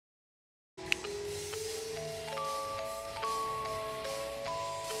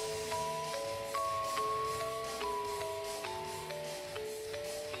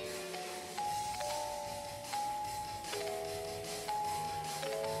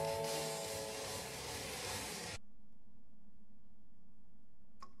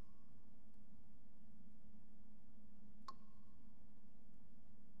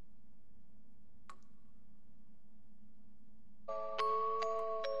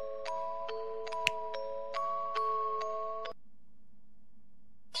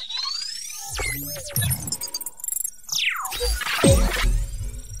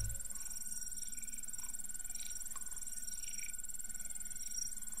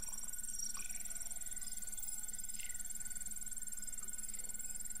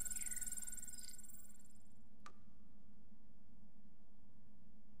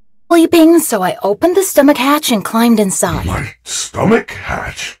Sleeping, so I opened the stomach hatch and climbed inside. My stomach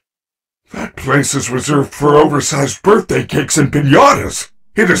hatch? That place is reserved for oversized birthday cakes and piñatas.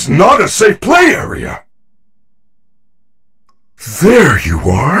 It is not a safe play area. There you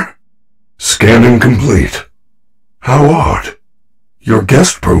are. Scanning complete. How odd. Your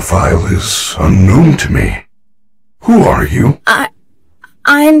guest profile is unknown to me. Who are you?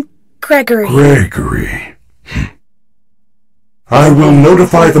 I'm Gregory. Gregory. I will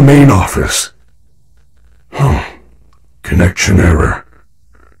notify the main office. Connection error.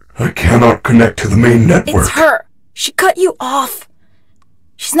 I cannot connect to the main network. It's her. She cut you off.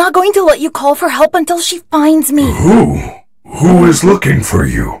 She's not going to let you call for help until she finds me. Who? Who is looking for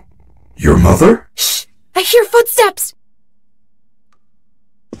you? Your mother? Shh! I hear footsteps!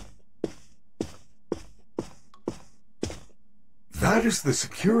 That is the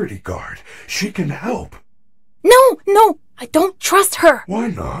security guard. She can help. No, I don't trust her. Why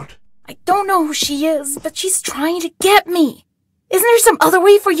not? I don't know who she is, but she's trying to get me. Isn't there some other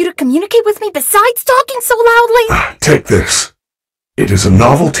way for you to communicate with me besides talking so loudly? Take this. It is a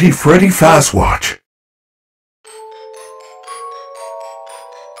novelty Freddy Fazwatch.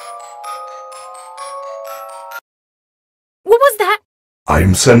 What was that? I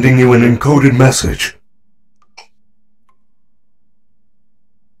am sending you an encoded message.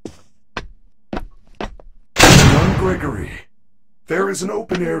 Young Gregory, there is an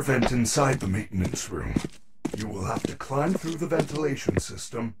open-air vent inside the maintenance room. You will have to climb through the ventilation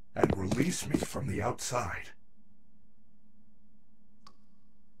system and release me from the outside.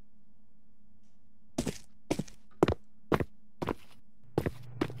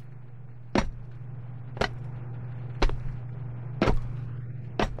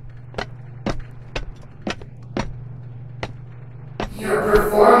 Your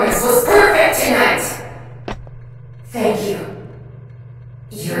performance was perfect tonight. Thank you.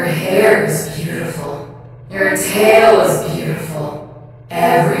 Your hair is beautiful. Your tail is beautiful.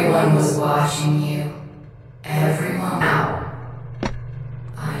 Everyone was watching you. Everyone now.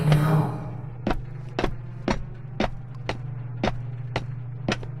 I know.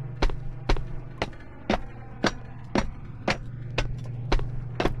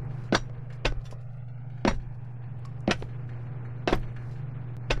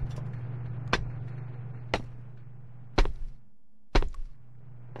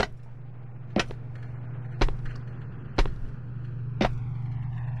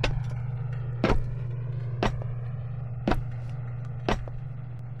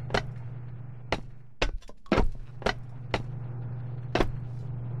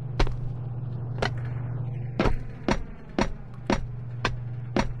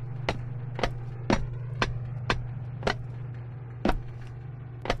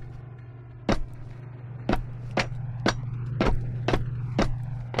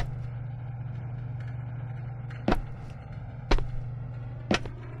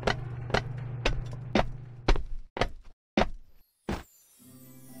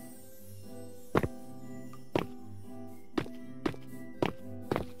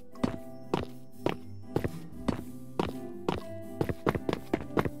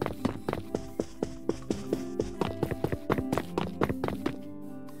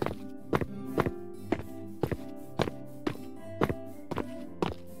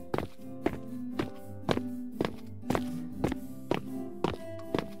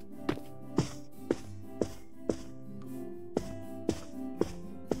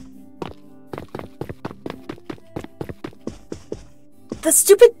 The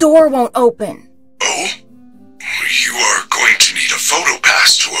stupid door won't open. Oh? You are going to need a photo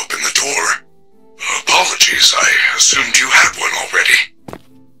pass to open the door. Apologies, I assumed you had one already.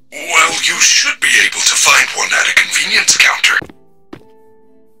 Well, you should be able to find one at a convenience counter.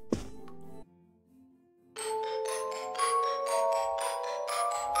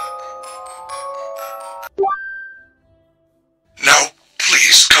 Now,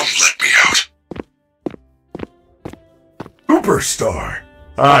 please come let me out. Superstar!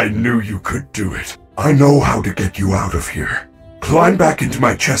 I knew you could do it. I know how to get you out of here. Climb back into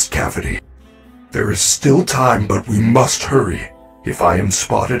my chest cavity. There is still time, but we must hurry. If I am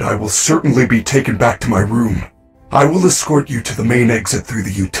spotted, I will certainly be taken back to my room. I will escort you to the main exit through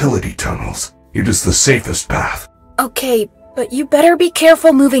the utility tunnels. It is the safest path. Okay, but you better be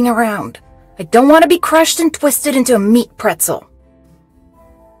careful moving around. I don't want to be crushed and twisted into a meat pretzel.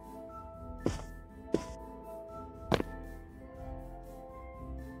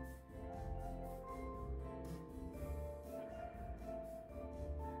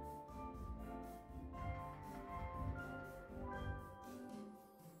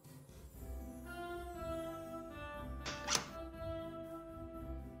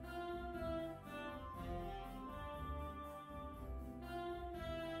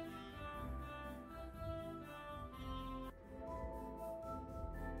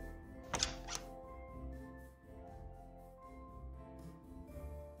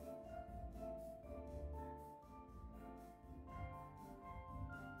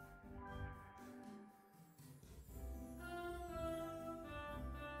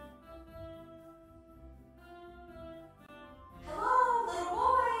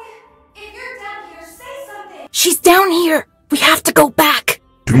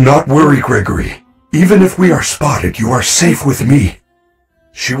 Do not worry, Gregory. Even if we are spotted, you are safe with me.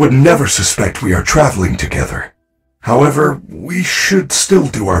 She would never suspect we are traveling together. However, we should still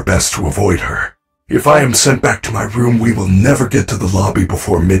do our best to avoid her. If I am sent back to my room, we will never get to the lobby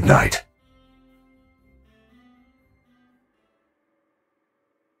before midnight.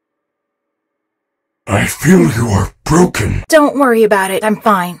 I feel you are broken. Don't worry about it, I'm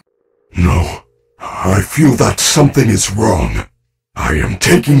fine. No, I feel that something is wrong. I am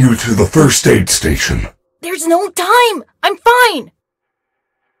taking you to the first aid station. There's no time! I'm fine!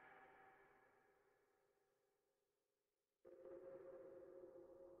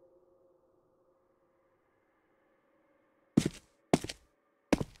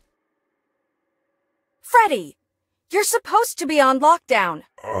 Freddy! You're supposed to be on lockdown.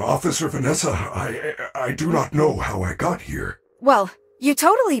 Officer Vanessa, I do not know how I got here. Well, you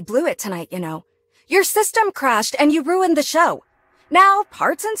totally blew it tonight, you know. Your system crashed and you ruined the show. Now,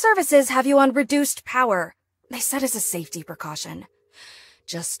 parts and services have you on reduced power. They said as a safety precaution.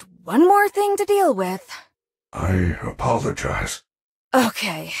 Just one more thing to deal with. I apologize.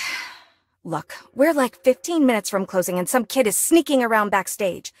 Okay. Look, we're like 15 minutes from closing and some kid is sneaking around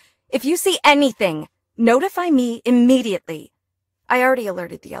backstage. If you see anything, notify me immediately. I already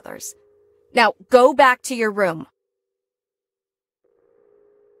alerted the others. Now, go back to your room.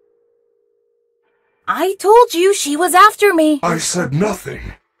 I told you she was after me. I said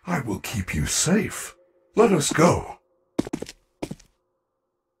nothing. I will keep you safe. Let us go.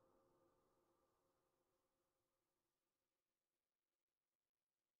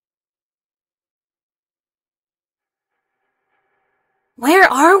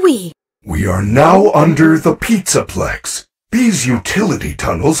 Where are we? We are now under the Pizzaplex. These utility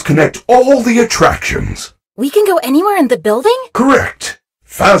tunnels connect all the attractions. We can go anywhere in the building? Correct.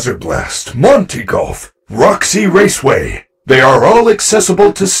 Fazerblast, Monte Golf, Roxy Raceway. They are all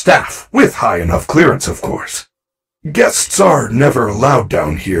accessible to staff, with high enough clearance, of course. Guests are never allowed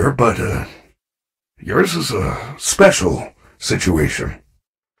down here, but, yours is a special situation.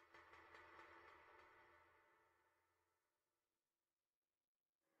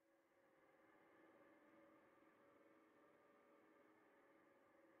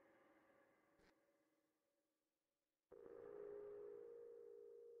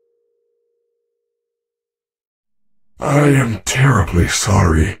 I am terribly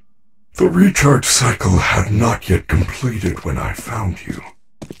sorry. The recharge cycle had not yet completed when I found you.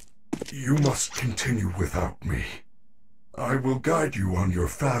 You must continue without me. I will guide you on your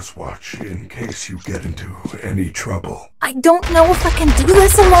fast watch in case you get into any trouble. I don't know if I can do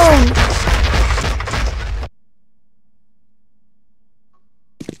this alone.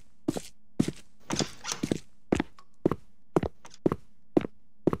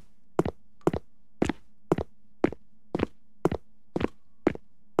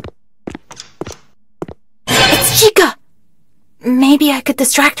 Chica! Maybe I could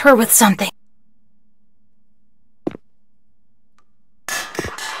distract her with something.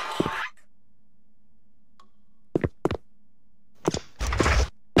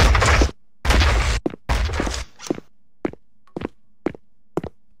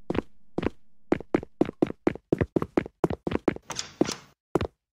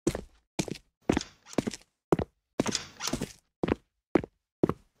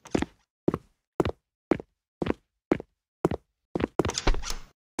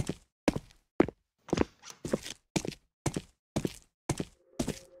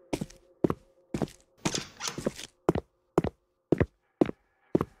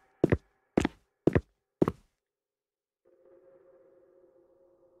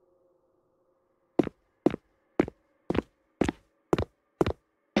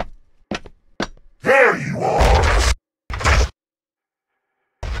 There you are!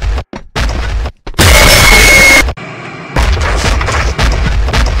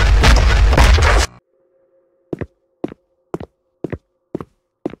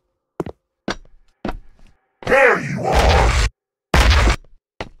 There you are!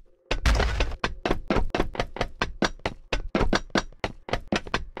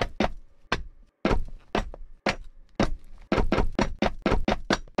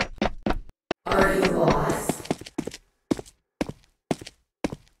 Are you lost?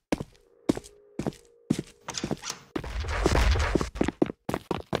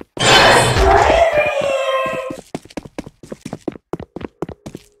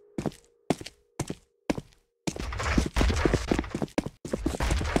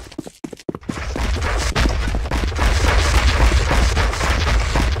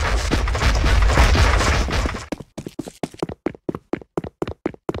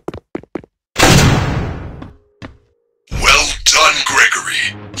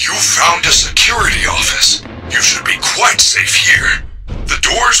 robbery. You found a security office. You should be quite safe here. The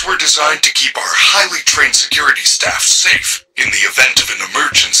doors were designed to keep our highly trained security staff safe in the event of an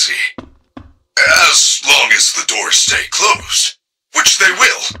emergency. As long as the doors stay closed, which they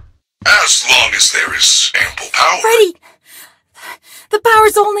will, as long as there is ample power. Freddy! The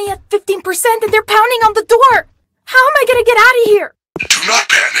power's only at 15% and they're pounding on the door! How am I gonna get out of here? Do not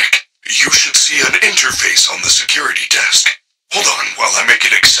panic. You should see an interface on the security desk. Hold on while I make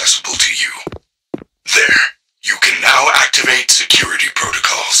it accessible to you. There. You can now activate security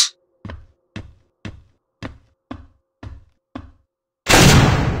protocols.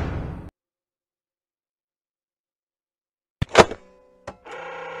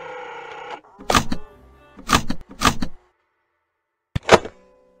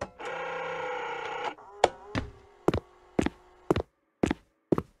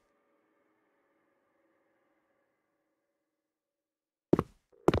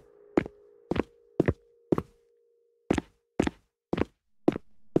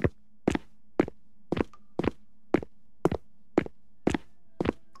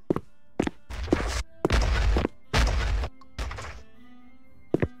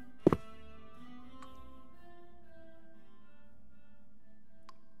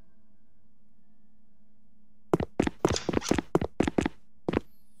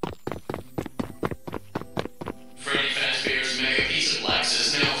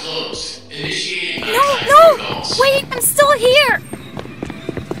 Wait, I'm still here!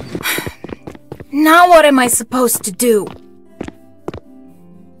 Now what am I supposed to do?